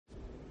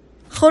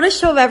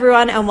Chodesh Tov,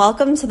 everyone, and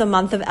welcome to the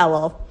month of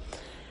Elul.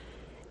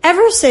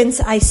 Ever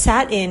since I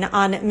sat in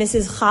on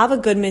Mrs.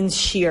 Chava Goodman's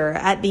shir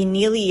at the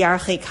Nili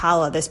Yarchei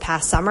Kala this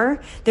past summer,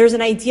 there's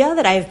an idea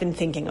that I have been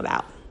thinking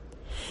about.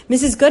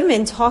 Mrs.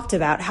 Goodman talked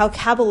about how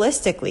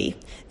Kabbalistically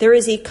there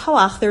is a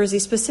koach, there is a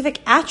specific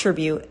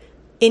attribute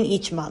in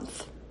each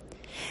month.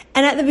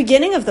 And at the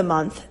beginning of the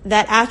month,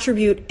 that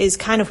attribute is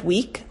kind of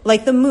weak,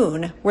 like the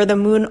moon, where the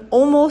moon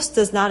almost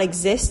does not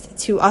exist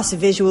to us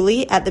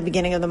visually at the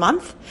beginning of the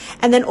month.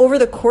 And then over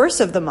the course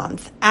of the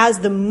month, as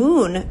the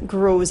moon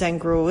grows and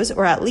grows,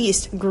 or at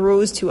least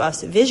grows to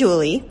us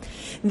visually,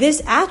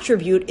 this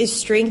attribute is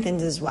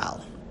strengthened as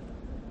well.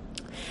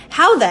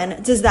 How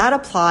then does that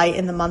apply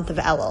in the month of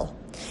Elul?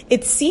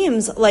 It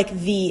seems like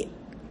the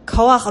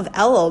koach of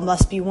Elul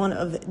must be one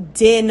of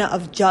din,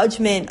 of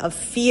judgment, of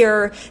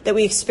fear that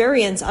we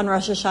experience on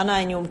Rosh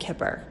Hashanah and Yom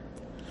Kippur.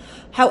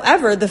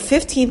 However, the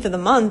 15th of the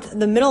month,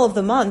 the middle of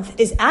the month,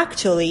 is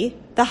actually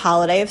the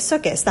holiday of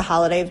Sukkot, the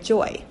holiday of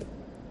joy.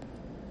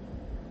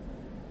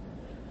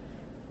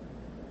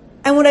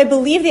 And what I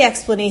believe the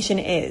explanation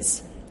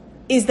is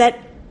that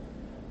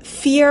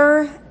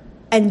fear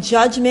and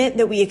judgment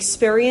that we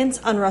experience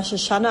on Rosh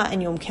Hashanah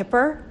and Yom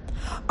Kippur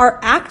are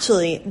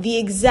actually the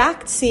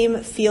exact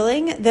same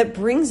feeling that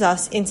brings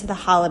us into the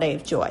holiday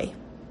of joy.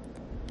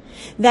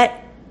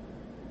 That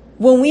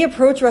when we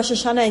approach Rosh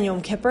Hashanah and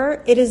Yom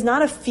Kippur, it is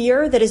not a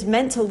fear that is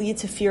meant to lead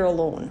to fear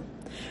alone.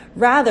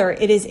 Rather,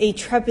 it is a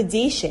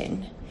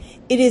trepidation.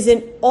 It is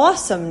an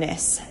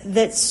awesomeness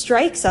that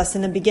strikes us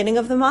in the beginning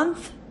of the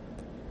month.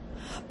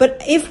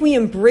 But if we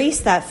embrace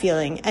that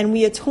feeling and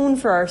we atone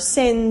for our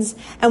sins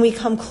and we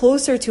come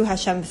closer to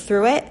Hashem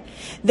through it,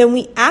 then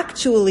we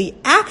actually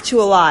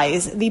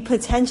actualize the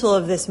potential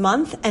of this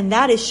month, and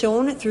that is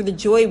shown through the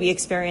joy we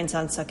experience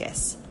on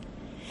Sukkot.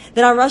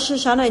 That on Rosh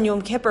Hashanah and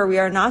Yom Kippur, we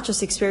are not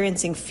just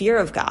experiencing fear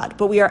of God,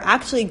 but we are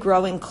actually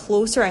growing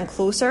closer and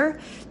closer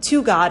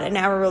to God and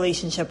our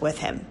relationship with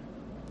Him.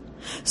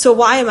 So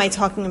why am I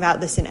talking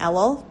about this in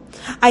Elul?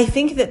 I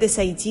think that this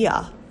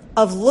idea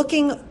of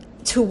looking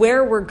to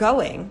where we're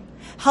going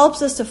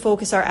helps us to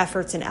focus our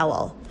efforts in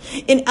Elul.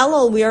 In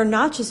Elul, we are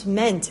not just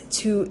meant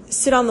to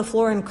sit on the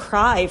floor and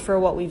cry for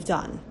what we've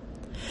done.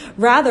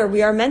 Rather,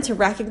 we are meant to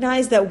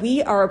recognize that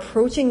we are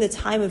approaching the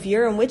time of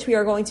year in which we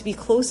are going to be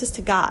closest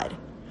to God.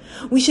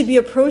 We should be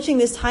approaching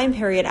this time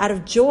period out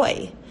of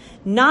joy,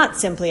 not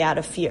simply out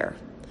of fear.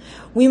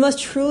 We must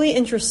truly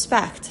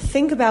introspect,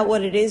 think about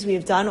what it is we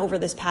have done over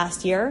this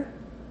past year,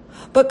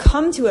 but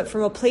come to it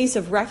from a place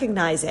of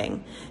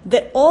recognizing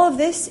that all of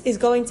this is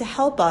going to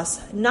help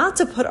us not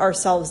to put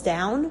ourselves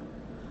down,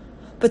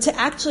 but to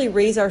actually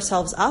raise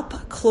ourselves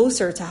up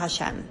closer to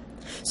Hashem.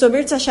 So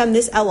Mirz Hashem,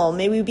 this Elul,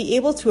 may we be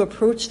able to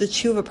approach the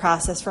Teshuva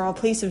process from a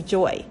place of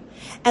joy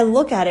and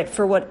look at it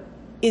for what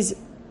is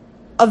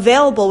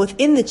available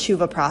within the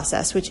Teshuva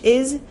process, which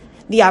is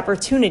the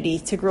opportunity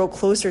to grow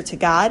closer to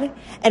God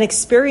and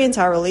experience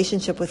our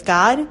relationship with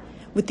God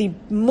with the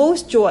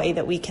most joy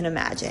that we can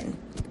imagine.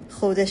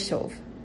 Chodesh Tov.